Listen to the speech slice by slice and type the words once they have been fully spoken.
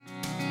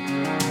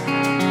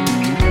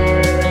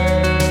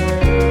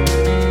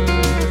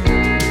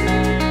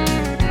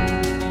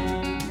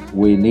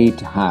need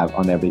to have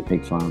on every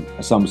pig farm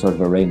some sort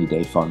of a rainy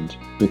day fund,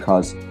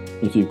 because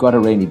if you've got a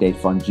rainy day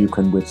fund, you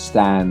can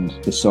withstand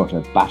the sort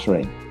of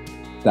battering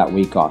that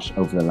we got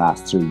over the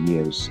last 3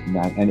 years.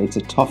 And it's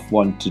a tough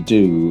one to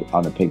do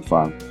on a pig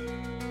farm.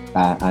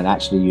 And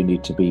actually you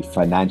need to be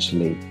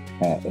financially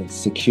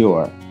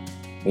secure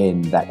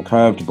in that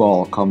curved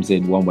ball comes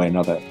in one way or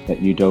another,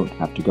 that you don't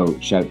have to go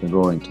shouting and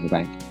roaring to the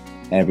bank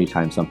every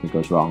time something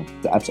goes wrong.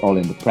 That's all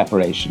in the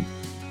preparation.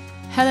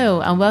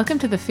 Hello and welcome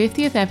to the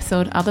 50th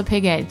episode of The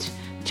Pig Edge,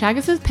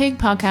 Teagasc's pig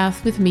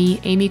podcast with me,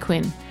 Amy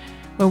Quinn,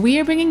 where we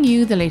are bringing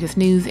you the latest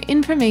news,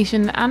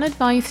 information and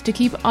advice to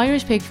keep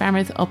Irish pig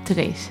farmers up to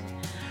date.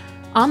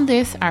 On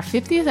this, our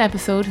 50th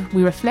episode,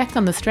 we reflect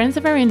on the strengths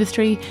of our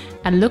industry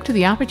and look to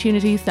the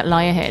opportunities that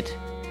lie ahead.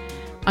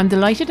 I'm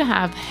delighted to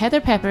have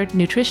Heather Peppard,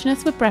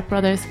 nutritionist with Brett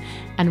Brothers,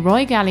 and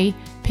Roy Galley,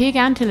 pig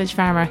and tillage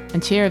farmer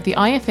and chair of the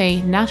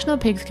IFA National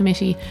Pigs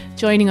Committee,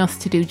 joining us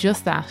to do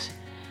just that.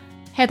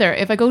 Heather,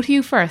 if I go to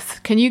you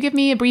first, can you give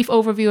me a brief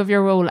overview of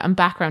your role and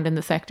background in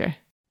the sector?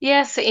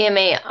 Yes,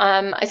 Amy.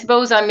 I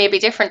suppose I'm maybe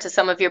different to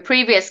some of your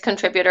previous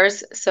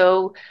contributors.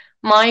 So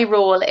my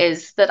role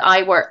is that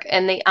I work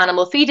in the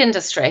animal feed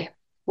industry,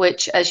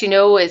 which, as you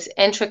know, is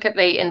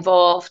intricately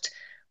involved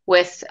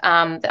with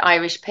the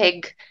Irish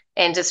pig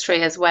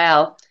industry as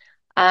well.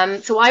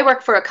 So I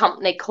work for a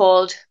company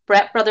called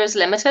Brett Brothers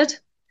Limited.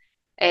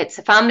 It's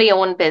a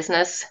family-owned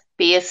business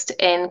based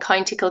in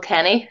County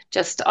Kilkenny,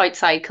 just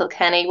outside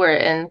Kilkenny. We're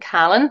in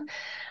Callan.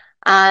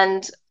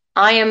 And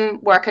I am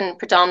working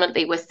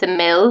predominantly with the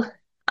mill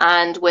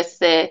and with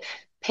the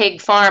pig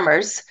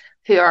farmers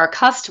who are our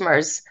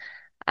customers.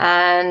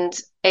 And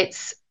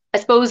it's, I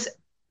suppose,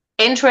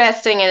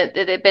 interesting in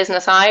the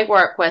business I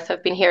work with,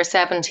 I've been here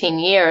 17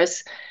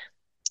 years,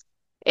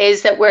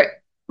 is that we're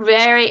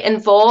very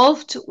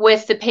involved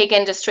with the pig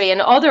industry in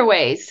other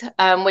ways,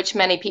 which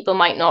many people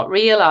might not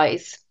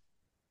realise.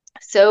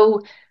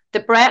 So the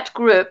Brett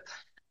Group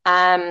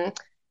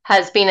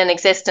has been in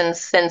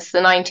existence since the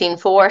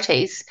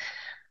 1940s.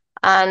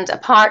 And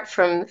apart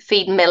from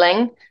feed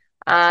milling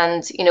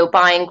and,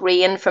 buying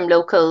grain from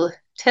local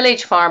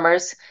tillage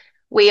farmers,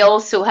 we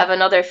also have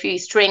another few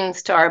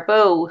strings to our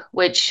bow,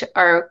 which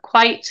are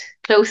quite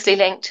closely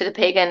linked to the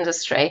pig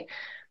industry.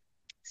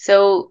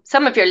 So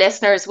some of your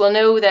listeners will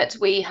know that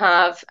we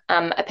have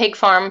a pig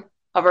farm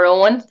of our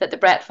own that the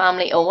Brett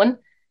family own.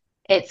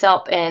 It's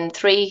up in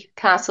Three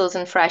Castles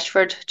in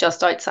Freshford,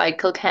 just outside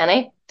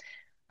Kilkenny.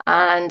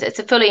 And it's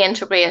a fully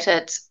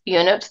integrated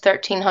unit,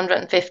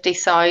 1,350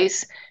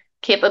 sows,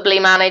 capably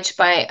managed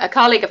by a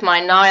colleague of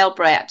mine, Niall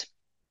Brett,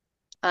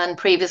 and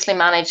previously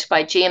managed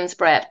by James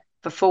Brett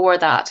before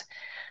that.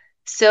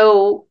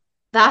 So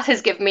that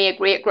has given me a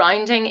great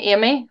grounding,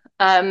 Amy,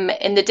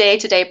 in the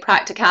day-to-day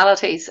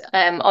practicalities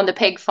on the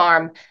pig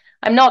farm.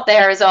 I'm not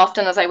there as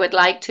often as I would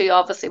like to,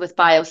 obviously with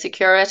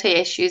biosecurity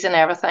issues and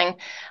everything.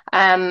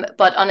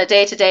 But on a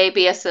day-to-day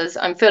basis,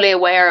 I'm fully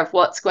aware of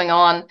what's going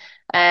on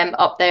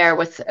up there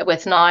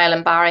with Niall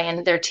and Barry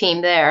and their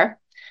team there.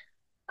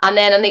 And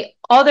then on the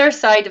other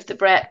side of the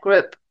Brett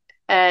Group,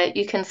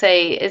 you can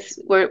say is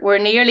we're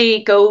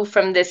nearly go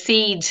from the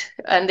seed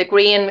and the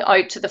grain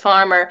out to the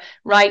farmer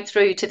right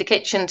through to the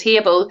kitchen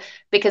table,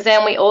 because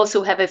then we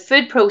also have a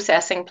food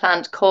processing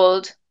plant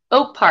called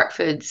Oak Park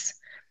Foods.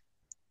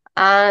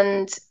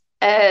 And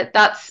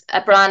that's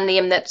a brand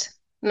name that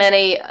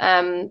many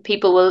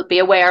people will be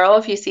aware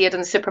of. You see it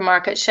in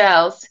supermarket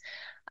shelves.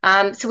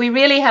 So we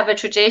really have a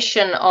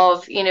tradition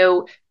of,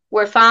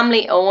 we're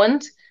family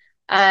owned,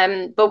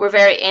 but we're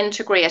very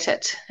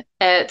integrated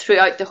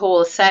throughout the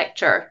whole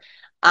sector.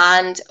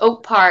 And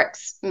Oak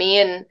Park's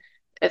main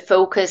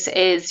focus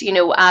is,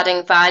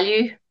 adding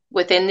value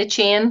within the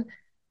chain.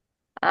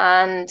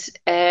 And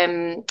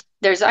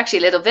there's actually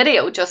a little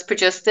video just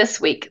produced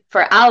this week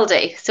for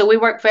Aldi. So we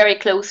work very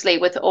closely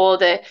with all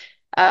the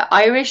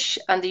Irish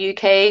and the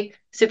UK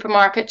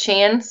supermarket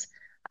chains.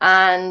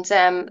 And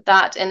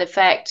that, in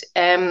effect,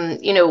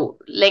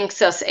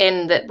 links us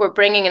in that we're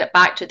bringing it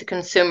back to the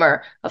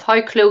consumer of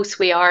how close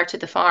we are to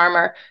the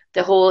farmer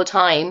the whole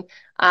time,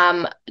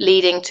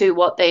 leading to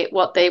what they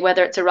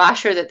whether it's a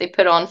rasher that they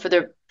put on for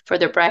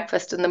their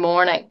breakfast in the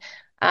morning.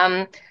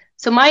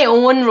 So my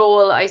own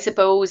role, I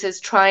suppose, is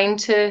trying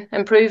to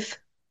improve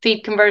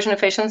feed conversion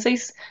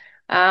efficiencies,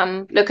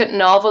 look at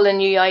novel and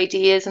new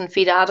ideas and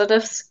feed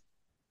additives,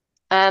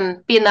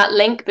 being that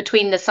link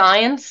between the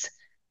science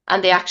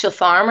and the actual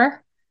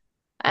farmer.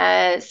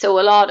 So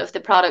a lot of the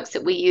products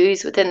that we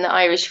use within the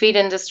Irish feed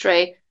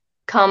industry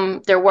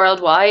they're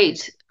worldwide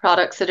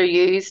products that are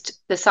used.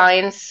 The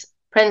science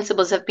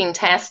principles have been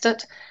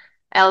tested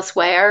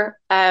elsewhere.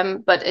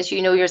 But as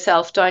you know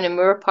yourself, down in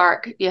Moore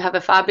Park, you have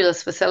a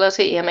fabulous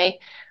facility, Amy.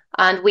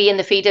 And we in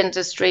the feed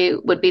industry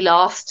would be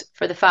lost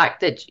for the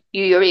fact that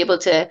you're able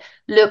to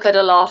look at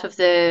a lot of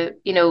the,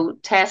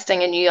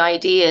 testing and new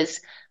ideas.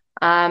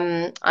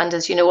 And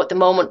as you know, at the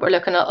moment, we're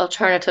looking at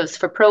alternatives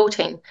for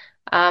protein,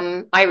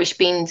 Irish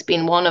beans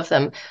being one of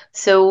them.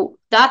 So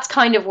that's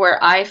kind of where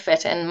I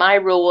fit in. My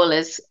role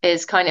is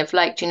kind of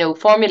like,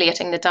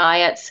 formulating the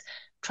diets,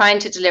 trying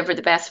to deliver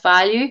the best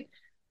value,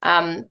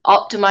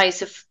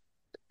 optimize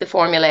the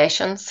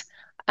formulations,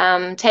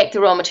 take the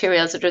raw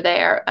materials that are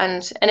there.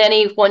 And in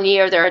any one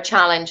year, there are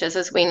challenges,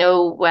 as we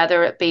know,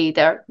 whether it be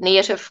their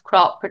native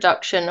crop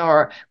production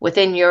or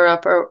within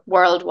Europe or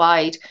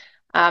worldwide,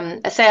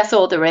 assess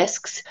all the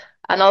risks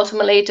and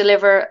ultimately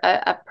deliver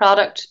a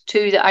product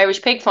to the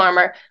Irish pig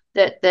farmer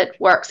that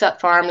works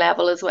at farm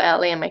level as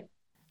well, Amy.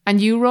 And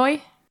you,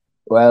 Roy?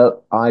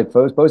 Well, I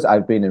suppose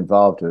I've been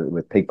involved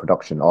with pig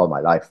production all my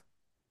life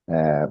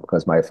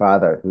because my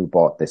father, who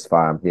bought this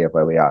farm here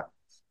where we are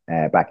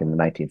back in the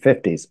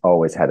 1950s,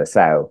 always had a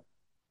sow.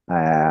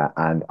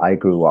 And I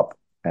grew up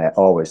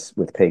always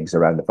with pigs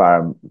around the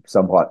farm,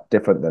 somewhat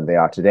different than they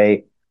are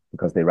today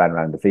because they ran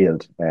around the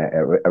field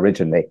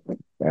originally.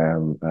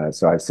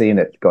 So I've seen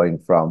it going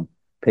from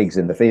pigs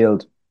in the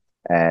field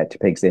to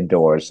pigs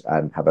indoors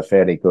and have a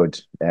fairly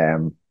good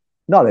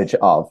knowledge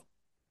of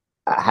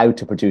how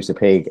to produce a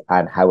pig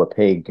and how a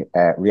pig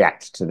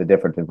reacts to the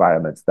different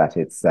environments that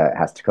it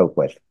has to cope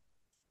with.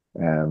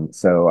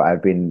 So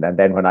I've been, and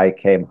then when I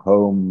came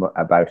home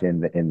about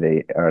in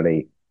the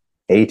early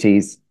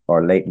 80s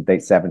or late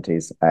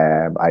 70s,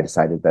 I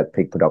decided that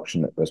pig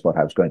production was what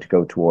I was going to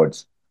go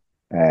towards.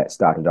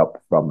 Started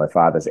up from my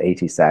father's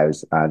 80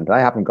 sows, and I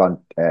haven't gone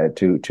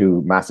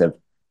too massive.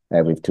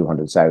 We've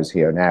 200 sows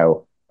here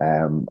now.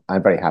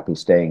 I'm very happy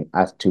staying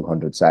at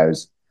 200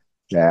 sows.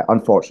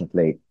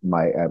 Unfortunately,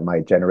 my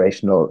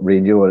generational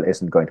renewal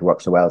isn't going to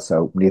work so well,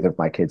 so neither of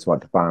my kids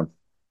want to farm.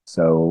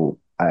 So,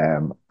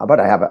 but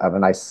I have a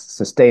nice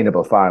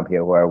sustainable farm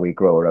here where we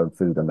grow our own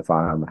food on the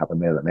farm, have a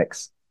mill, a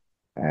mix,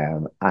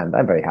 and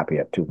I'm very happy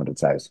at 200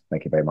 sows.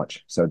 Thank you very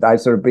much. So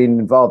I've sort of been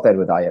involved then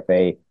with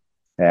IFA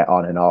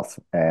on and off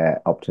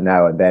up to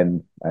now, and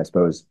then I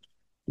suppose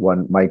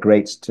one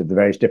migrates to the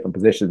various different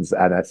positions,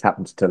 and it's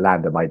happened to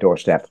land on my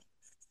doorstep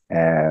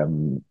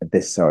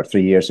this or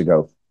 3 years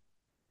ago.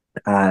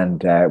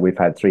 And we've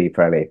had 3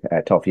 fairly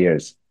tough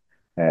years.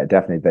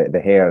 Definitely the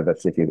hair,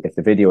 that's if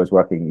the video is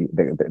working,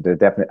 there's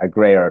definitely a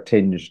grayer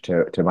tinge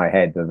to my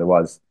head than there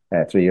was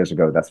 3 years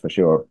ago, that's for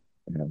sure.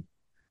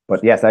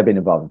 But yes, I've been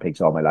involved in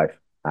pigs all my life,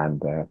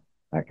 and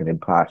I can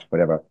impart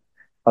whatever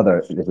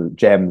other little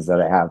gems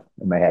that I have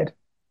in my head.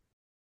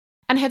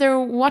 And Heather,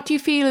 what do you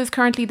feel is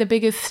currently the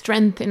biggest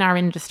strength in our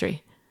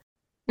industry?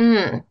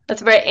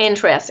 That's a very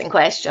interesting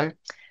question.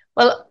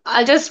 Well,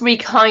 I'll just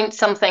recount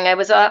something. I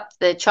was at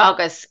the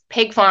Teagasc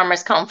Pig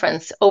Farmers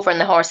Conference over in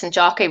the Horse and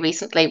Jockey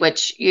recently,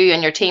 which you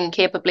and your team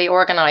capably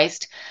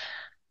organised.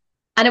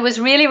 And it was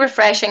a really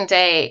refreshing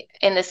day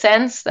in the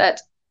sense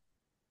that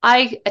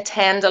I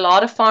attend a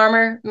lot of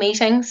farmer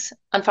meetings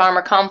and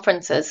farmer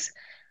conferences,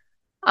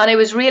 and I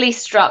was really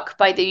struck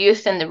by the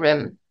youth in the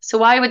room.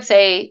 So I would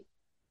say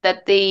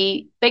that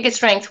the biggest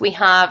strength we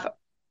have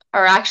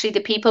are actually the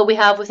people we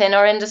have within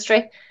our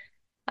industry.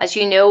 As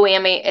you know,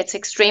 Amy, it's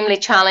extremely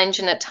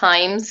challenging at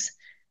times.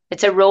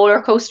 It's a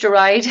roller coaster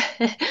ride,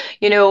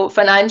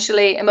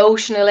 financially,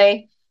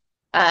 emotionally.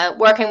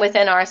 Working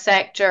within our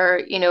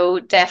sector,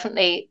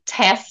 definitely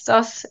tests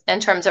us in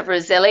terms of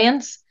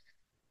resilience.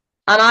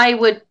 And I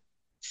would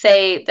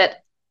say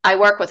that I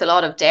work with a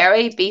lot of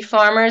dairy, beef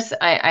farmers.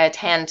 I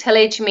attend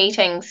tillage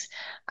meetings,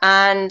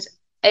 and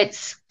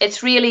it's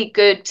really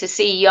good to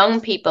see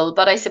young people.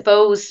 But I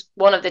suppose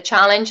one of the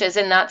challenges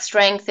in that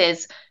strength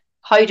is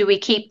how do we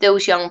keep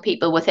those young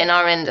people within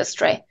our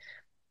industry?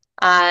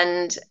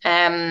 And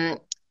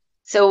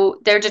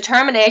so their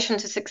determination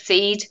to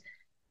succeed,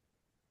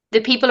 the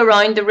people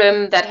around the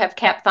room that have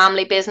kept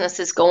family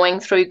businesses going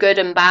through good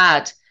and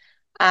bad,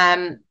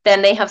 then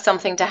they have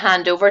something to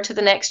hand over to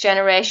the next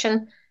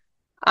generation.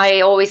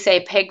 I always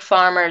say pig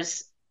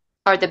farmers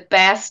are the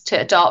best to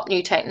adopt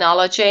new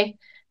technology.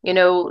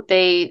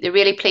 They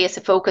really place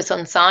a focus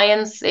on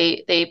science.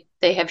 They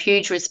have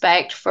huge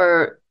respect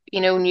for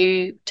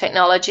new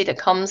technology that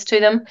comes to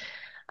them,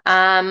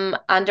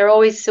 and they're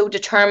always so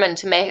determined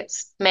to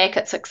make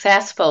it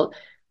successful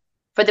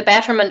for the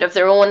betterment of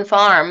their own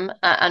farm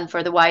and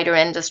for the wider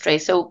industry.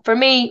 So for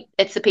me,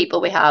 it's the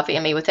people we have,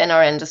 Amy, within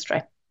our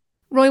industry.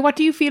 Roy, what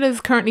do you feel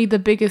is currently the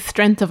biggest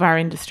strength of our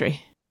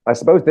industry? I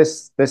suppose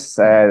this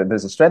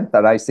there's a strength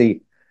that I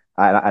see,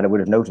 and I would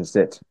have noticed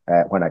it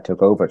when I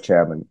took over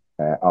chairman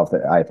of the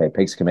IFA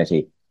Pigs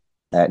Committee.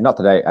 Not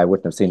that I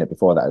wouldn't have seen it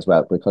before that as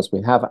well, because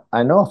we have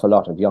an awful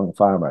lot of young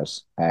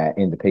farmers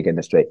in the pig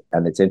industry,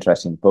 and it's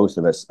interesting. Both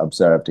of us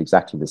observed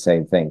exactly the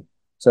same thing,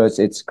 so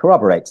it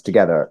corroborates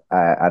together,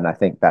 and I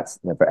think that's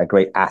a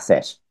great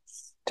asset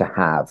to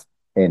have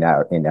in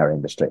our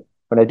industry.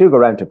 When I do go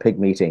around to pig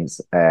meetings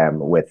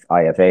with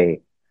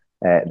IFA,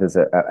 there's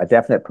a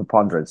definite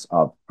preponderance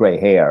of grey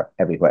hair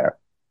everywhere.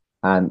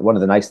 And one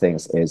of the nice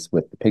things is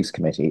with the Pigs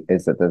Committee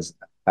is that there's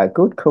a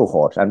good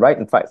cohort, and right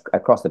in fact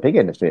across the pig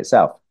industry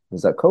itself,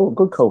 there's a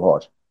good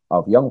cohort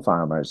of young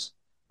farmers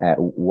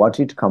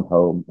wanting to come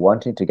home,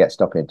 wanting to get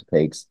stuck into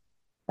pigs,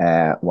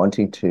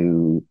 wanting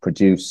to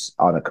produce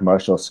on a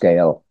commercial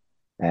scale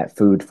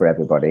food for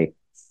everybody.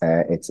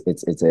 It's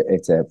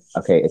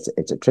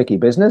a tricky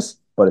business,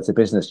 but it's a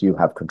business you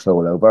have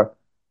control over.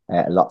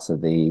 Lots of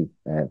the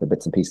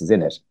bits and pieces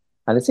in it.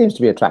 And it seems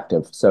to be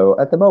attractive. So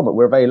at the moment,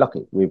 we're very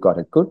lucky. We've got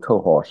a good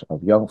cohort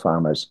of young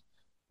farmers,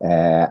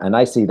 and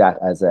I see that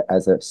as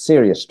a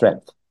serious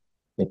strength.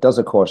 It does,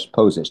 of course,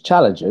 pose its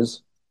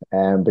challenges,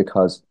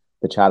 because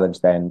the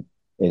challenge then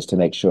is to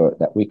make sure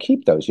that we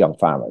keep those young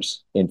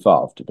farmers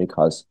involved,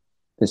 because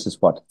this is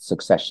what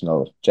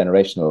successional,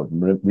 generational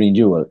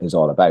renewal is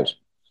all about.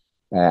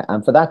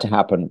 And for that to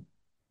happen,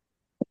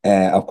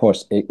 of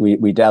course,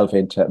 we delve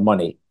into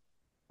money.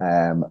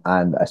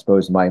 And I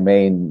suppose my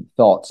main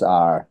thoughts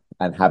are,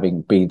 and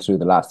having been through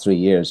the last 3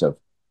 years of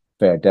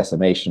fair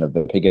decimation of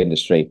the pig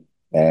industry,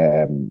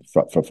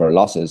 for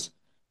losses,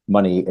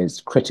 money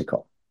is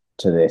critical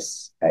to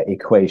this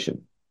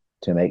equation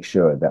to make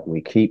sure that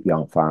we keep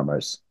young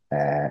farmers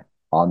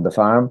on the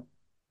farm,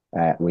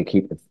 we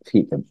keep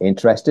them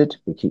interested,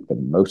 we keep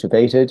them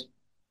motivated,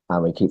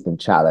 and we keep them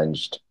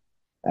challenged,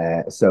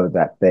 so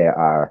that they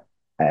are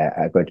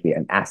going to be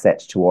an asset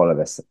to all of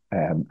us.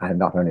 And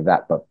not only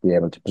that, but be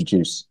able to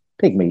produce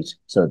pig meat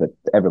so that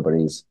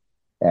everybody's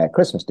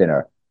Christmas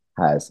dinner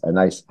has a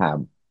nice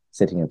ham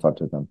sitting in front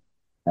of them,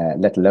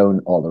 let alone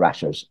all the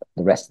rashers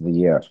the rest of the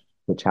year,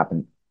 which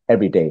happen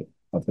every day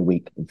of the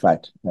week. In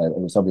fact,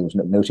 somebody was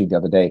noting the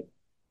other day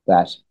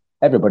that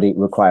everybody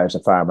requires a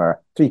farmer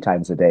 3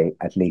 times a day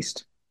at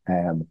least,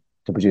 to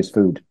produce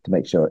food to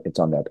make sure it's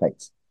on their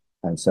plates.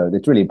 And so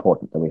it's really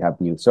important that we have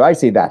youth. So I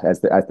see that as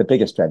the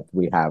biggest strength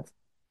we have,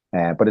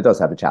 but it does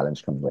have a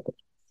challenge coming with it.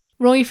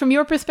 Roy, from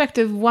your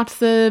perspective, what's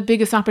the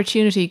biggest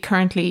opportunity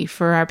currently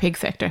for our pig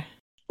sector?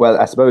 Well,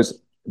 I suppose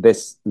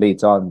this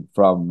leads on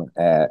from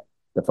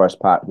the first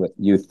part with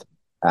youth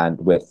and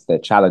with the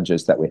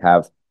challenges that we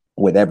have.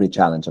 With every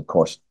challenge, of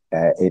course,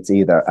 it's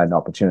either an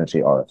opportunity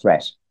or a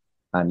threat.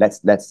 And let's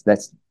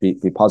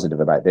be positive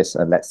about this,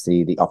 and let's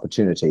see the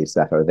opportunities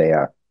that are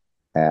there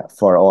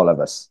for all of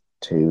us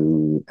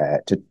to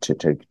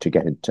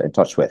get in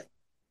touch with.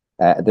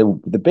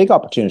 The big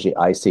opportunity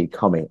I see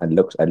coming, and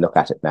look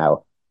at it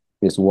now,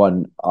 is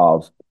one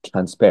of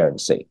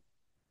transparency.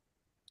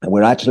 And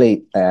we're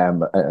actually,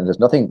 and there's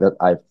nothing that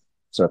I've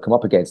sort of come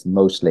up against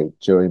mostly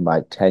during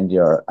my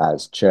tenure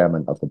as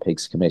chairman of the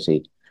Pigs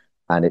Committee,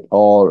 and it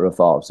all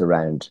revolves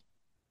around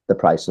the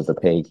price of the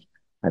pig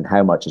and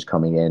how much is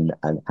coming in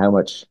and how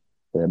much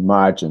the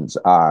margins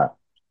are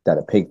that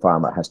a pig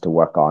farmer has to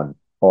work on,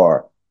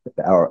 or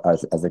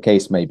as the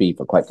case may be,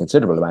 for quite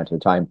considerable amount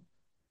of time,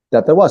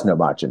 that there was no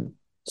margin.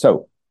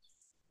 So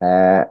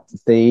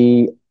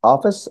the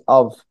Office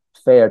of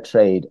Fair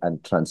Trade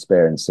and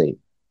Transparency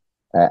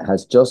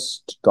has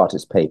just got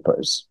its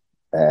papers,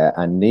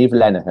 and Niamh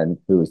Lenihan,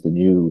 who is the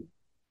new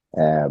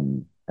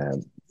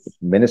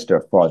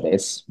minister for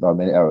this,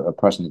 or a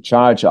person in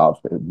charge of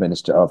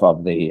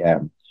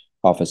the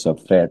Office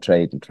of Fair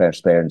Trade and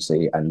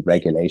Transparency and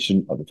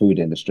Regulation of the food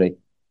industry,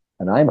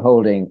 and I'm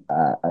holding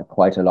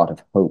quite a lot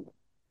of hope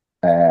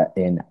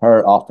in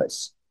her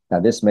office. Now,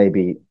 this may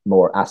be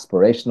more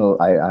aspirational.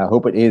 I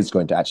hope it is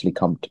going to actually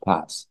come to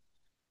pass,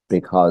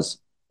 because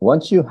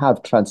once you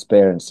have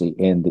transparency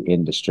in the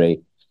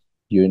industry,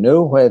 you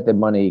know where the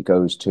money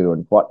goes to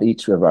and what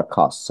each of our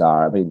costs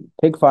are. I mean,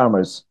 pig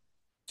farmers'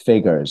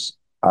 figures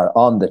are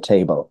on the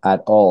table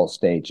at all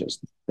stages.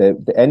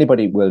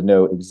 Anybody will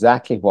know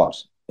exactly what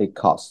it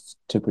costs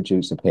to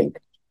produce a pig.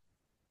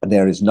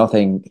 There is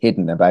nothing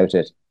hidden about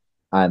it,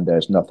 and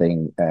there's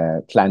nothing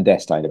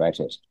clandestine about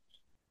it.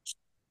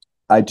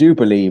 I do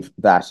believe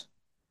that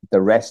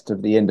the rest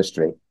of the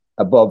industry,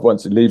 above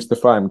once it leaves the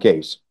farm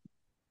gate,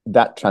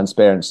 that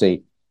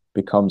transparency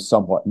becomes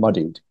somewhat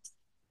muddied.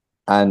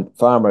 And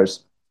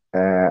farmers,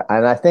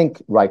 and I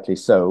think rightly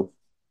so,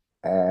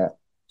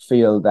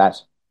 feel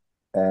that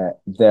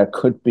there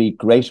could be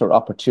greater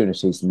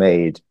opportunities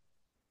made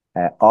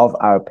of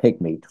our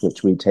pig meat,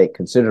 which we take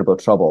considerable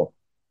trouble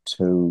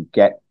to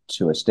get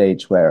to a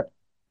stage where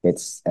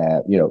it's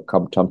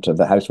come to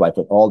the housewife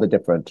with all the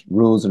different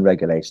rules and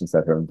regulations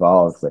that are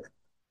involved with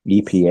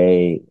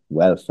EPA,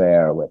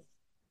 welfare,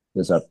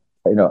 there's a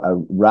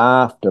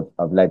raft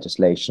of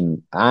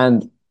legislation,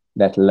 and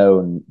let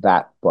alone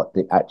that, but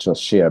the actual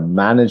sheer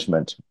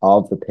management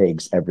of the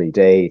pigs every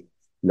day,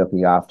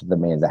 looking after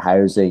them in the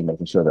housing,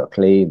 making sure they're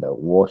clean, they're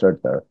watered,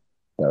 they're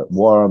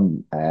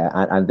warm,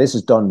 and this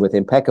is done with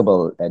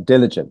impeccable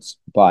diligence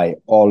by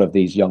all of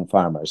these young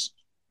farmers.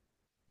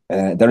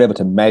 They're able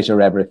to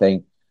measure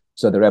everything.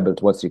 So they're able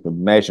to, once you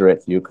can measure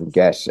it, you can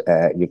get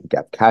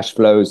cash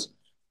flows.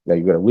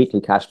 You've got a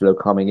weekly cash flow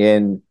coming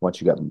in. Once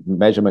you get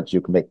measurements,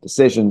 you can make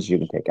decisions, you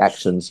can take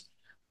actions.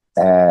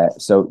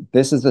 So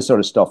this is the sort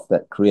of stuff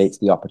that creates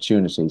the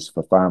opportunities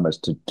for farmers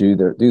to do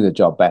the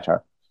job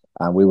better.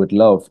 And we would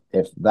love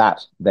if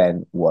that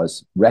then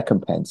was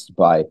recompensed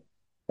by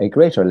a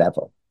greater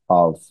level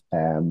of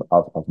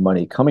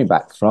money coming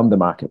back from the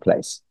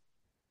marketplace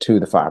to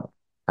the farmer.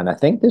 And I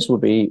think this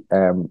would be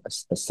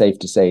safe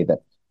to say that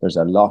there's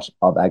a lot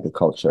of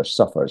agriculture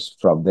suffers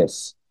from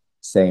this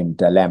same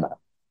dilemma.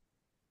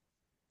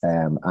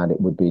 And it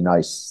would be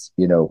nice,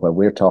 when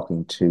we're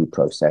talking to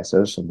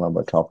processors and when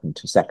we're talking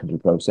to secondary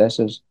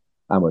processors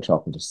and we're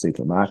talking to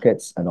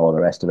supermarkets and all the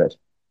rest of it,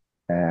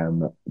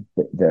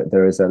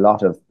 there is a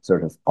lot of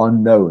sort of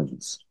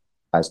unknowns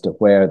as to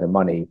where the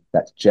money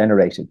that's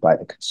generated by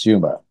the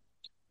consumer,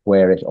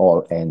 where it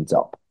all ends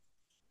up.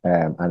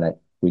 And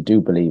we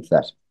do believe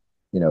that,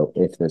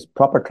 if there's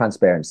proper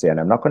transparency, and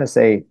I'm not going to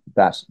say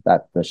that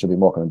there should be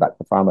more coming back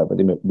to pharma, but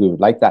we would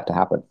like that to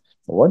happen.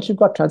 But once you've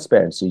got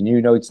transparency and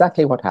you know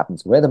exactly what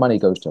happens, where the money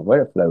goes to,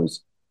 where it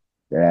flows,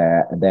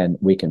 and then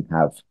we can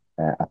have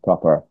a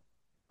proper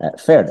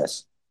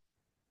fairness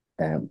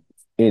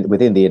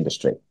within the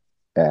industry,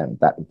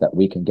 that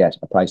we can get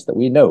a price that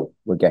we know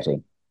we're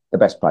getting the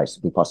best price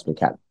we possibly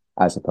can,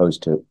 as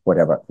opposed to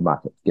whatever the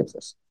market gives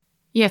us.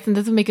 Yes, and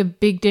this would make a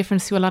big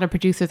difference to a lot of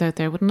producers out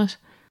there, wouldn't it?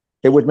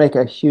 It would make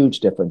a huge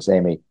difference,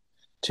 Amy,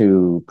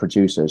 to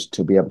producers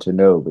to be able to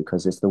know,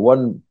 because it's the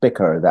one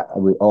bicker that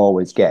we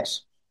always get.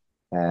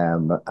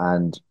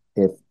 And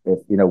if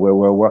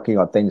we're working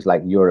on things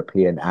like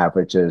European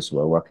averages,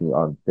 we're working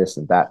on this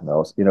and that, and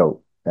those,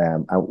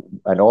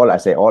 and all our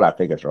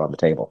figures are on the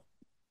table.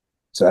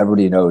 So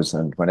everybody knows,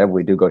 and whenever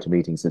we do go to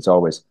meetings, it's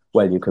always,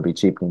 well, you could be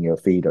cheapening your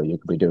feed, or you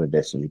could be doing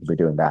this, or you could be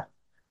doing that.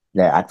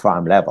 Yeah, at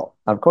farm level.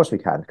 And of course we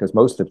can, because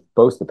most of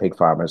the pig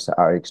farmers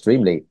are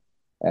extremely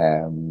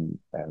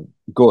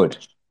good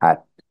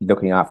at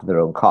looking after their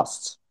own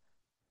costs.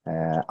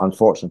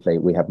 Unfortunately,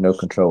 we have no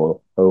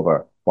control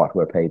over what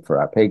we're paid for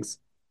our pigs,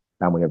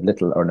 and we have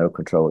little or no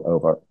control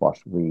over what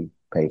we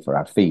pay for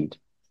our feed.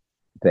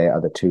 They are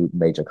the two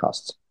major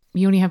costs.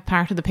 You only have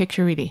part of the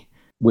picture, really.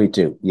 We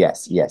do,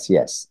 yes.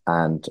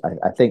 And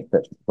I think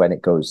that when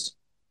it goes,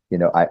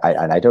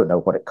 I don't know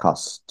what it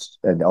costs,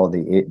 and all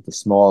the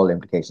small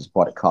implications of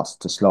what it costs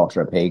to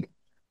slaughter a pig,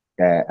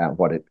 and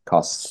what it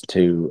costs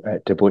to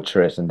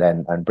butcher it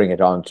and bring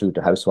it on through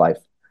to housewife,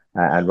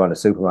 and run a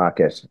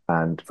supermarket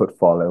and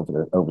footfall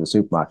over the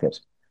supermarket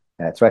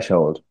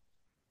threshold.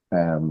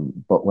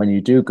 But when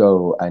you do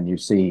go and you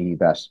see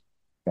that,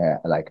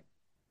 like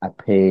a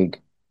pig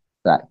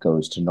that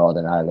goes to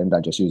Northern Ireland,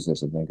 I just use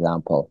this as an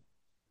example.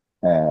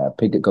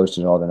 Pig that goes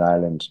to Northern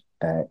Ireland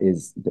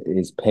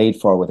is paid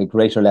for with a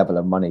greater level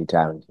of money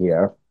down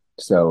here.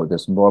 So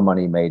there's more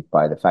money made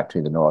by the factory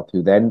in the north,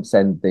 who then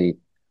send the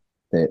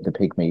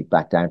pig meat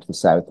back down to the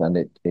south, and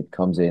it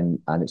comes in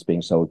and it's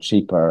being sold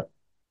cheaper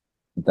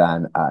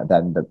than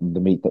the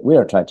meat that we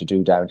are trying to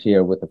do down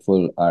here with the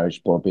full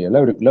Irish Boar Beer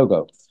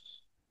logo.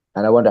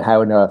 And I wonder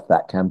how on earth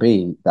that can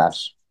be, that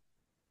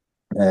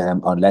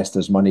unless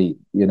there's money,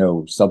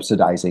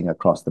 subsidizing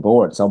across the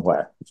board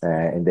somewhere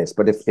in this.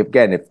 But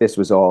if this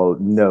was all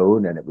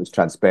known and it was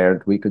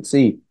transparent, we could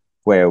see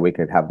where we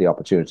could have the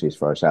opportunities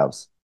for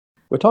ourselves.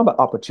 We're talking about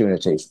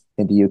opportunities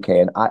in the UK,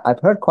 and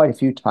I've heard quite a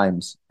few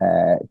times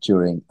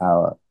during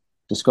our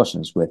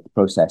discussions with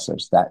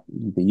processors that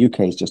the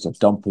UK is just a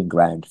dumping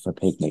ground for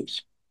pig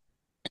meat.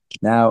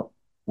 Now,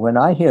 when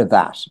I hear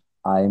that,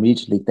 I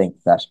immediately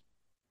think that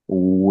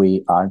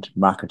we aren't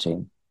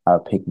marketing our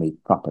pig meat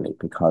properly,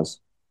 because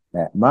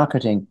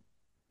marketing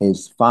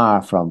is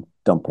far from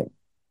dumping.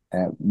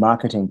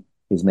 Marketing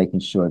is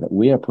making sure that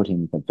we are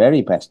putting the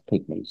very best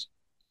pig meat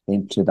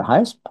into the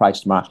highest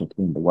priced market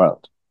in the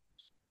world,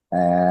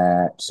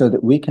 so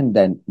that we can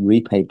then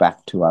repay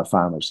back to our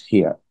farmers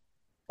here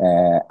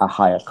a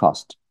higher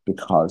cost,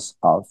 because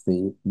of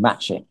the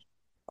matching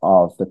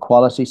of the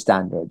quality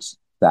standards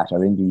that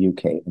are in the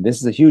UK. And this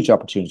is a huge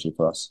opportunity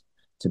for us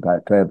to be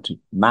able to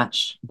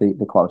match the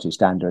quality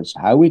standards.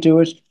 How we do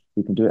it,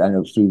 we can do it, I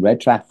know, through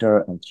Red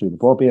Tractor and through the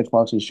Boar Beer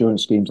quality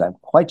assurance schemes. I'm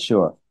quite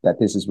sure that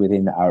this is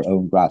within our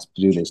own grasp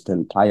to do this,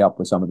 to tie up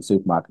with some of the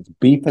supermarkets.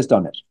 Beef has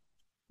done it.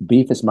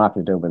 Beef is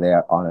marketed over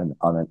there on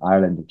an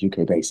Ireland and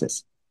UK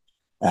basis.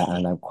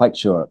 And I'm quite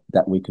sure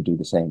that we could do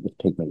the same with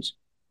pig meat.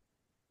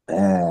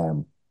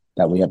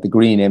 That we have the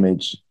green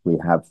image, we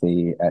have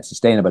the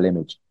sustainable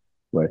image.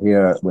 We're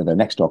here with a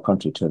next door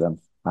country to them.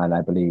 And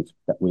I believe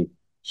that we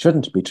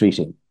shouldn't be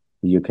treating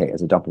the UK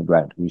as a dumping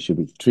ground. We should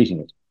be treating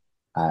it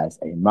as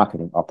a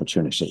marketing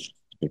opportunity,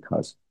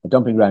 because a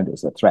dumping ground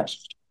is a threat,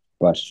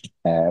 but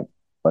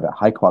a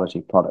high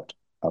quality product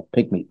of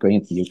pig meat going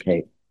into the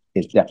UK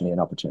is definitely an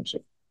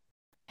opportunity.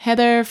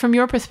 Heather, from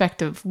your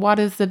perspective, what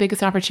is the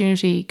biggest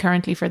opportunity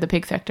currently for the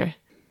pig sector?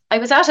 I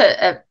was at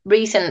a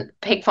recent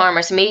pig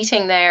farmers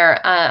meeting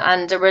there,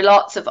 and there were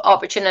lots of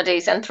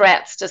opportunities and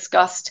threats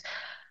discussed.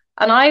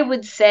 And I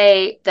would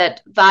say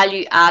that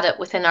value added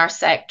within our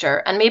sector,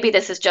 and maybe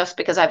this is just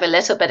because I have a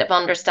little bit of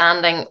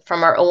understanding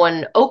from our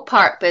own Oak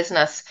Park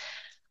business,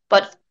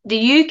 but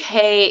the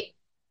UK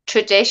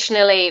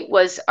traditionally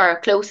was our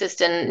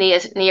closest and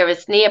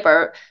nearest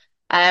neighbour.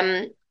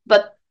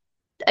 But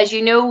as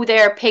you know,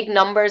 their pig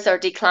numbers are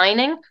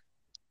declining.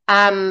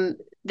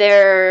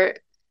 Their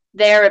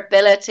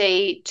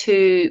ability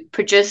to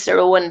produce their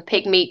own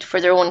pig meat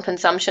for their own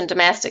consumption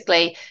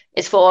domestically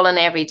is falling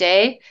every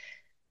day.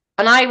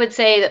 And I would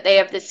say that they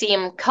have the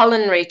same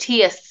culinary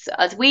tastes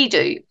as we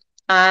do.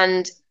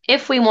 And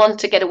if we want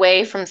to get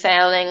away from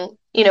selling,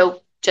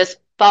 just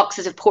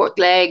boxes of pork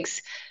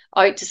legs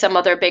out to some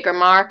other bigger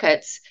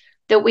markets,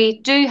 that we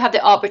do have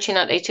the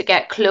opportunity to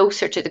get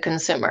closer to the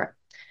consumer.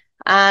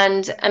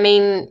 And I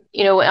mean,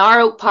 in our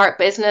Oak Park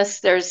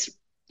business, there's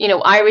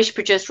Irish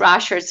produced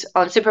rashers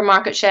on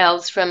supermarket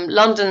shelves from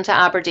London to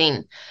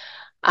Aberdeen.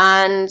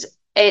 And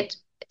it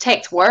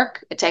takes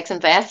work, it takes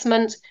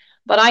investment.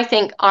 But I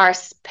think our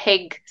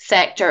pig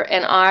sector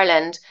in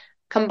Ireland,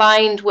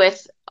 combined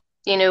with,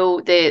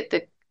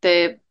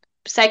 the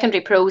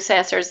secondary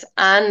processors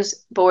and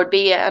Bord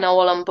Bia and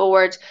all on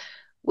board,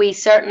 we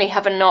certainly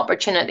have an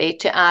opportunity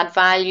to add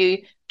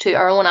value to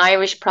our own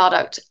Irish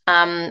product.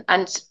 And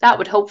that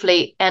would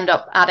hopefully end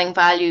up adding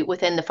value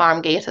within the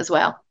farm gate as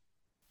well.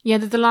 Yeah,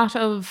 there's a lot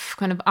of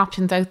kind of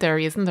options out there,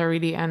 isn't there,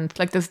 really? And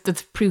like there's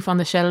proof on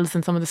the shelves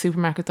in some of the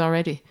supermarkets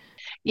already.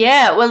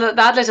 Yeah, well,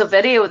 that little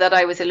video that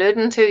I was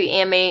alluding to,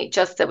 Amy,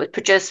 just that was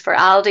produced for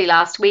Aldi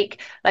last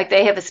week, like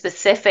they have a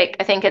specific,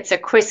 I think it's a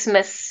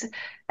Christmas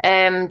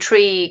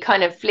tree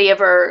kind of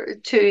flavour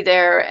to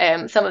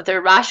their some of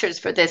their rashers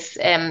for this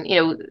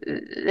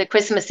the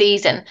Christmas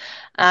season.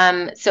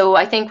 So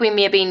I think we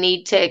maybe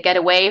need to get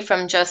away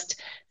from just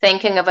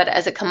thinking of it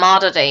as a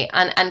commodity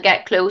and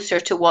get closer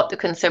to what the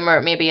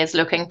consumer maybe is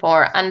looking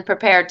for and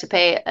prepared to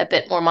pay a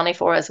bit more money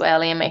for as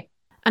well, Amy.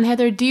 And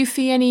Heather, do you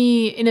see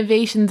any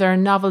innovations or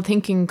novel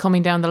thinking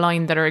coming down the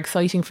line that are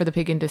exciting for the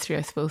pig industry,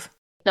 I suppose?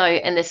 Now,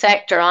 in the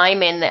sector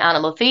I'm in, the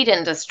animal feed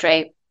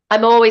industry,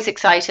 I'm always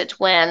excited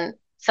when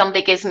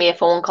somebody gives me a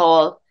phone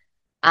call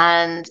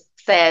and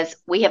says,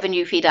 we have a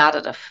new feed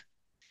additive.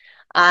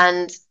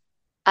 And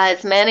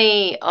as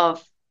many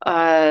of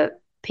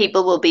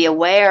people will be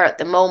aware at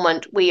the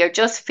moment, we are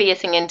just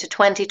facing into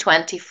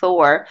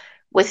 2024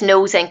 with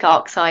no zinc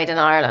oxide in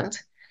Ireland.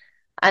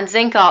 And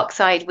zinc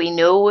oxide, we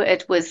know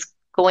it was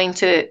going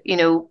to,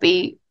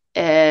 be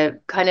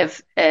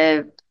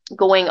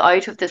going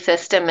out of the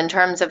system in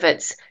terms of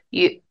it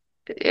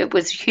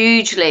was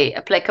hugely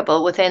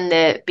applicable within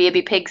the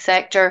baby pig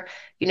sector.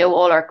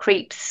 All our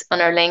creeps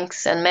and our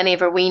links and many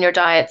of our weaner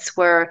diets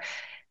were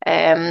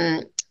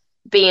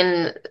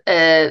being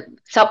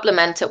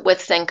supplemented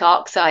with zinc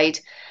oxide.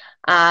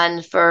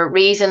 And for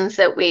reasons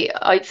that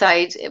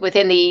outside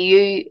within the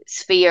EU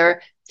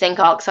sphere, zinc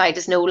oxide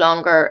is no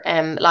longer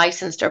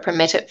licensed or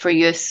permitted for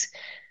use.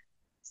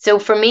 So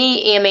for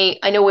me, Amy,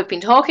 I know we've been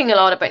talking a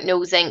lot about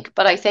no zinc,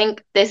 but I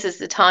think this is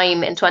the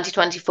time in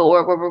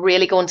 2024 where we're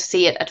really going to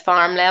see it at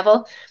farm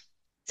level.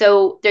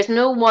 So there's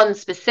no one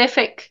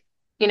specific,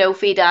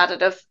 feed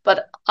additive,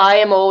 but I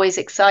am always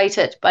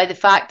excited by the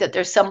fact that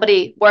there's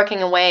somebody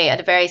working away at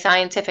a very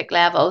scientific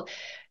level,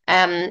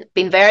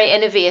 being very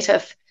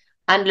innovative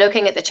and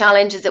looking at the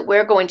challenges that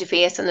we're going to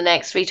face in the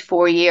next 3 to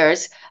 4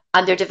 years,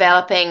 and they're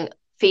developing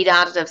feed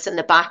additives in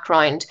the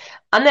background.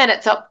 And then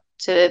it's up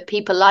to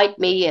people like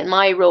me in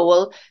my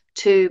role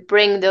to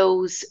bring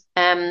those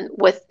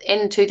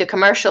into the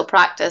commercial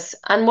practice.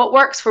 And what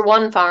works for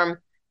one farm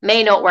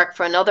may not work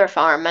for another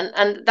farm.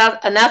 And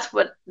that's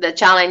what the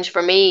challenge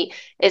for me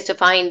is, to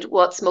find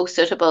what's most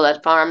suitable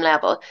at farm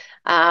level,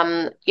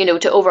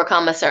 to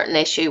overcome a certain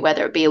issue,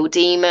 whether it be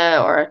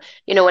oedema or,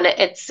 and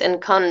it's in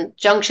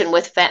conjunction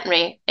with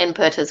veterinary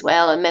input as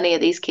well in many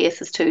of these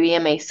cases too,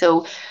 Amy.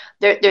 So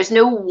there's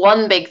no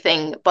one big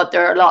thing, but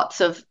there are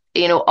lots of,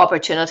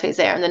 opportunities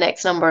there in the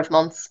next number of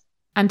months.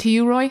 And to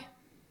you, Roy?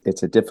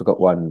 It's a difficult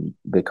one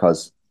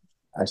because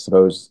I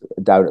suppose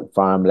down at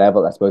farm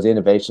level, I suppose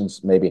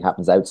innovations maybe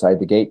happens outside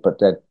the gate, but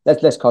then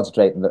let's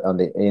concentrate on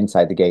the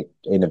inside the gate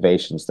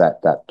innovations that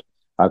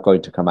are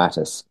going to come at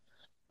us.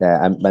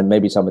 And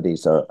maybe some of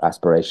these are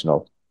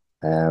aspirational,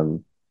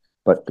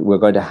 but we're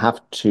going to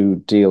have to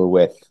deal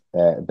with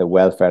the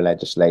welfare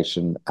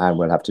legislation, and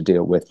we'll have to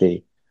deal with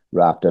the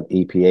raft of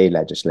EPA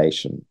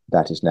legislation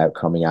that is now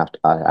coming at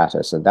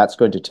us. And that's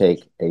going to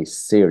take a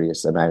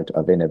serious amount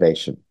of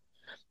innovation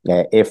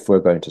if we're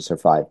going to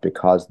survive,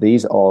 because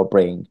these all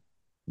bring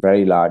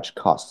very large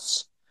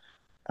costs,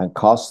 and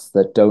costs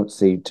that don't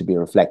seem to be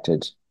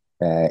reflected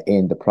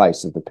in the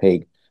price of the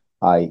pig,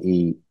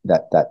 i.e.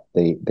 that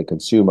the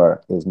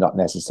consumer is not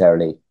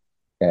necessarily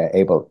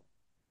able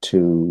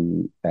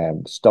to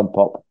stump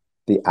up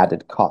the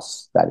added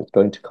costs that it's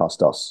going to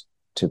cost us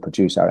to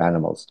produce our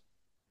animals.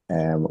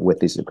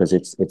 With this, because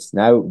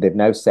they've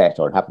now set,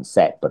 or haven't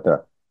set, but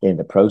they're in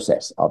the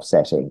process of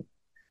setting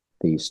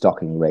the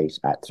stocking rate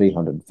at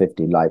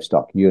 350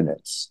 livestock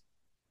units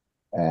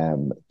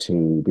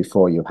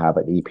before you have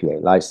an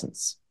EPA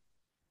license.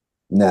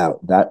 Now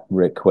that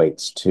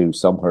equates to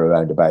somewhere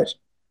around about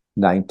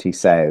 90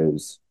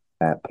 sows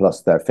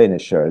plus their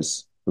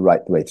finishers,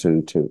 right the way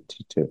through to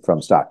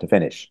from start to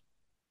finish.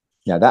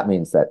 Now that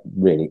means that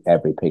really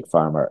every pig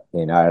farmer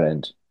in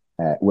Ireland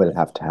will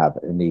have to have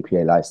an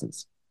EPA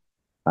license.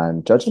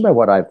 And judging by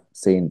what I've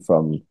seen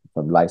from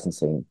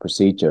licensing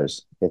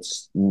procedures,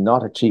 it's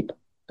not a cheap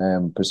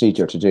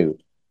procedure to do,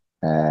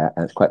 and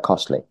it's quite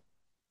costly.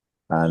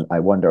 And I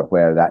wonder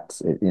where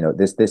that's,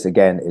 this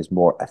again is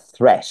more a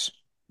threat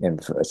in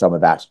some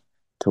of that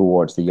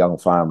towards the young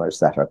farmers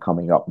that are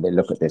coming up. And they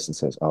look at this and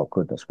says, "Oh,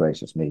 goodness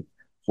gracious me,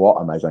 what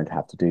am I going to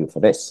have to do for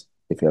this?"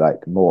 If you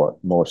like,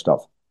 more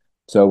stuff.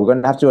 So we're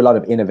going to have to do a lot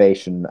of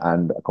innovation,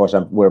 and of course,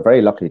 we're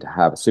very lucky to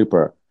have a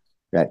super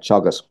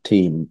Teagasc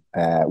team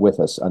with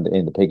us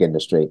in the pig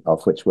industry,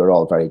 of which we're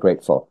all very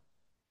grateful.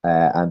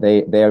 and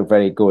they are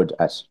very good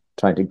at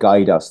trying to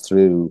guide us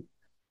through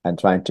and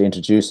trying to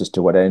introduce us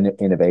to what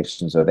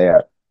innovations are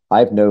there.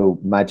 I've no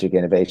magic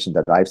innovation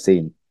that I've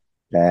seen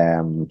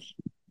um,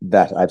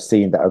 that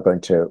are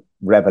going to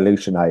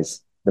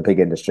revolutionize the pig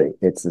industry.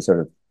 It's a sort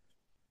of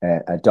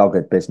a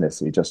dogged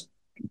business. You just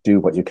do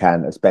what you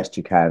can as best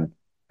you can,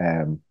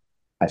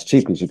 as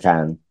cheap as you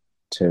can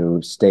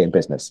to stay in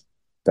business.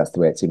 That's the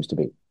way it seems to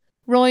be.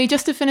 Roy,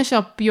 just to finish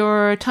up,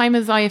 your time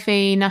as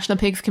IFA National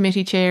Pigs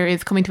Committee Chair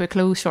is coming to a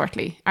close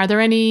shortly. Are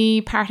there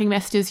any parting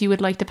messages you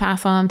would like to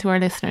pass on to our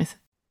listeners?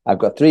 I've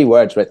got 3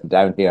 words written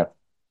down here.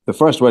 The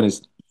first one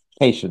is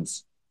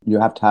patience. You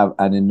have to have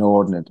an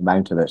inordinate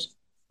amount of it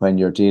when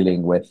you're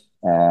dealing with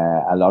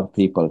a lot of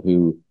people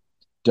who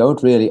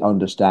don't really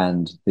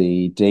understand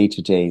the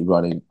day-to-day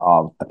running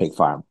of a pig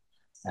farm.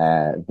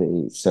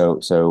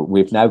 So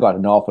we've now got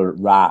an awful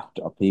raft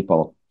of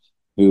people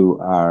who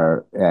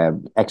are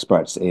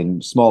experts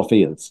in small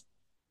fields,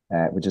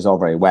 which is all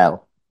very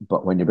well.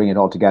 But when you bring it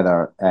all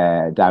together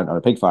down on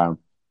a pig farm,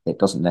 it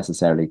doesn't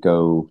necessarily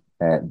go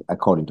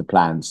according to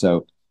plan.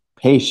 So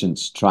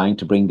patience, trying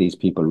to bring these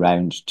people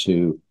round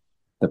to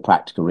the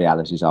practical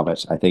realities of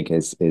it, I think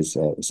is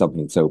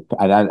something. So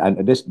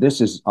and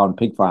this is on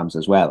pig farms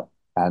as well,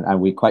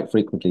 and we quite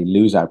frequently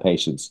lose our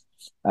patience.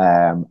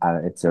 And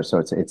it's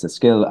a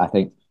skill. I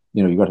think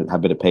you've got to have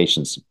a bit of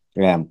patience.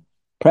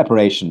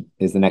 Preparation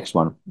is the next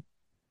one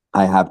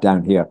I have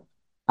down here,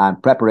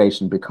 and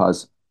preparation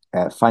because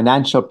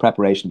financial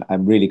preparation.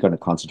 I'm really going to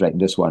concentrate on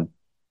this one.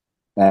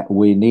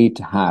 We need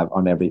to have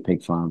on every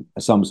pig farm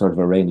some sort of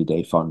a rainy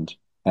day fund,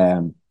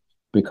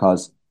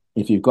 because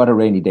if you've got a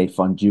rainy day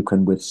fund, you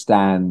can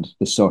withstand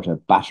the sort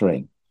of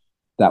battering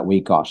that we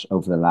got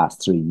over the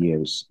last 3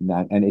 years.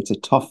 And it's a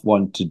tough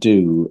one to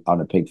do on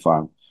a pig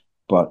farm,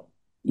 but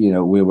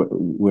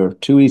we're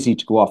too easy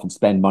to go off and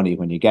spend money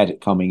when you get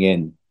it coming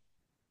in,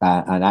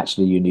 and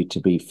actually you need to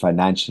be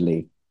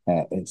financially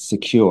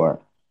secure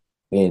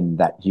in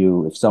that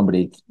if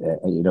somebody,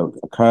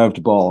 a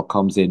curved ball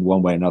comes in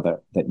one way or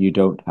another, that you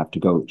don't have to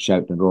go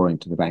shouting and roaring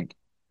to the bank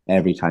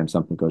every time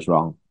something goes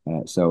wrong.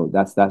 So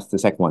that's the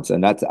second one,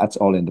 and that's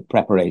all in the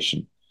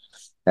preparation.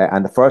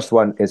 And the first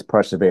one is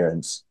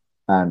perseverance,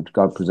 and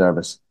God preserve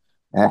us.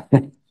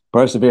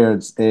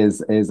 Perseverance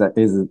is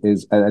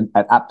an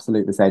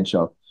absolute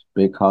essential,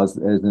 because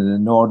there's an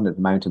inordinate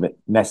amount of it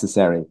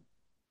necessary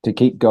to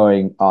keep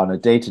going on a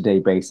day-to-day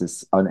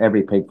basis on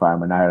every pig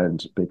farm in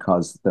Ireland,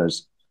 because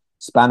there's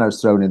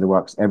spanners thrown in the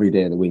works every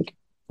day of the week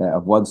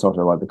of one sort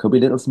or one. There could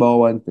be little small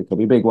ones, there could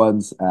be big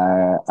ones,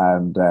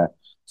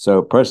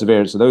 so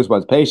perseverance. So those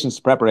ones, patience,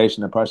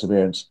 preparation, and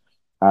perseverance,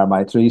 are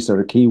my 3 sort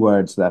of key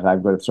words that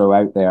I'm going to throw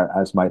out there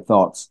as my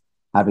thoughts,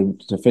 having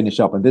to finish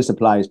up. And this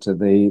applies to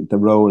the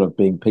role of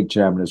being pig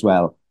chairman as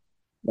well,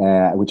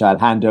 which I'll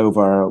hand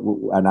over.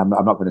 And I'm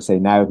not going to say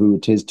now who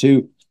it is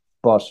to,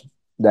 but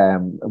we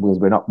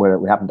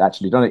haven't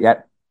actually done it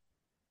yet.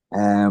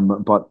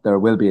 But there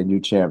will be a new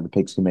chair of the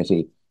Pigs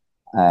Committee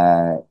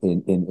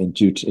in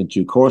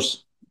due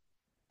course.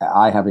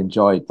 I have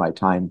enjoyed my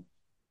time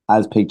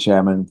as pig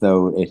chairman,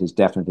 though it has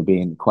definitely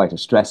been quite a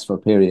stressful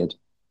period,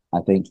 I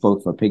think,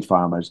 both for pig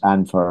farmers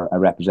and for a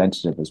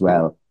representative as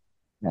well,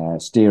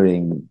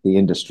 steering the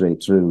industry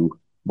through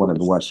one of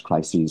the worst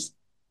crises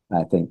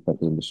I think that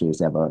the industry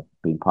has ever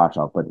been part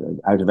of. But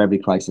out of every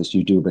crisis,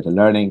 you do a bit of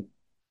learning.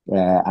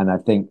 And I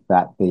think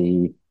that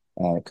the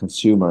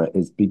consumer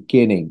is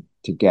beginning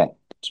to get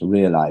to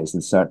realize,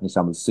 and certainly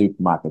some of the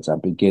supermarkets are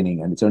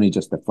beginning, and it's only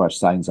just the first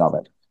signs of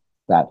it,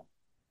 that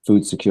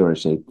food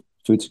security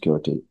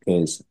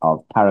is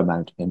of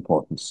paramount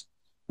importance.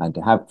 And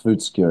to have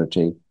food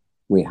security,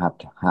 we have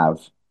to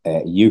have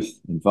youth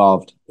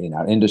involved in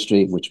our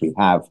industry, which we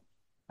have.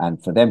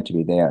 And for them to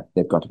be there,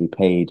 they've got to be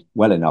paid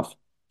well enough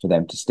for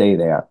them to stay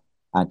there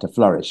and to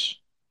flourish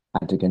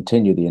and to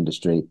continue the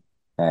industry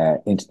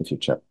into the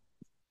future.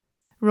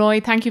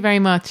 Roy, thank you very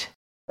much.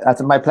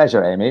 That's my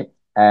pleasure, Amy.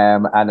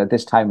 And at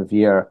this time of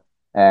year,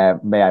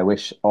 may I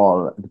wish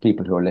all the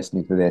people who are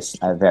listening to this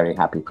a very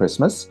happy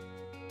Christmas.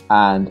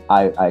 And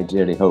I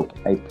dearly hope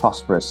a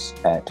prosperous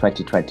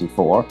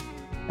 2024.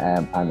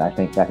 And I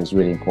think that is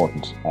really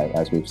important,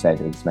 as we've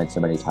said, it's meant so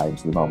many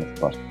times at the moment.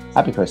 But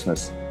happy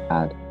Christmas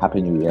and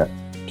happy New Year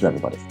to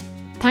everybody.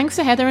 Thanks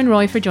to Heather and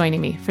Roy for joining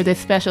me for this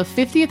special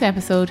 50th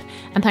episode,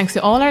 and thanks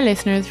to all our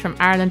listeners from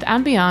Ireland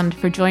and beyond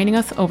for joining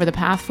us over the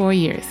past 4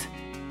 years.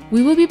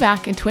 We will be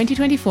back in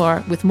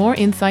 2024 with more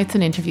insights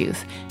and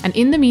interviews, and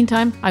in the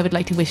meantime, I would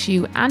like to wish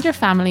you and your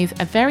families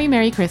a very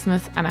Merry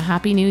Christmas and a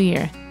Happy New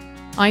Year.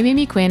 I'm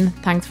Amy Quinn,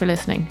 thanks for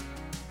listening.